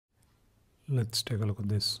Let's take a look at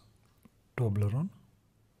this Toblerone.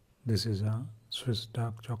 This is a Swiss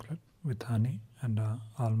dark chocolate with honey and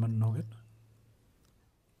almond nougat.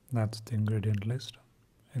 That's the ingredient list.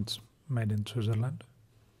 It's made in Switzerland.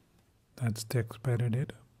 That's the expiry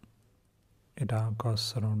date. It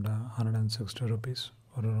costs around 160 rupees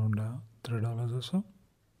or around $3 or so.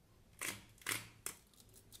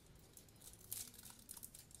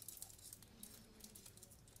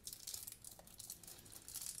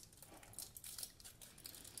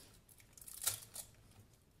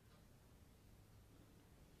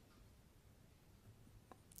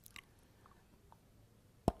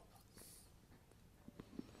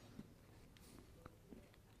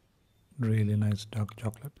 Really nice dark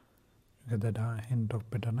chocolate. You get that hint of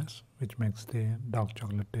bitterness, which makes the dark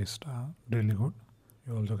chocolate taste really good.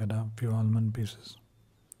 You also get a few almond pieces,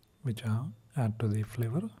 which add to the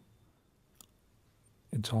flavor.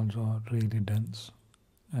 It's also really dense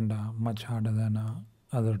and much harder than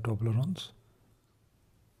other Toblerones.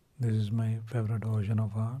 This is my favorite version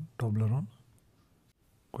of Toblerone.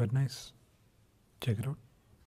 Quite nice. Check it out.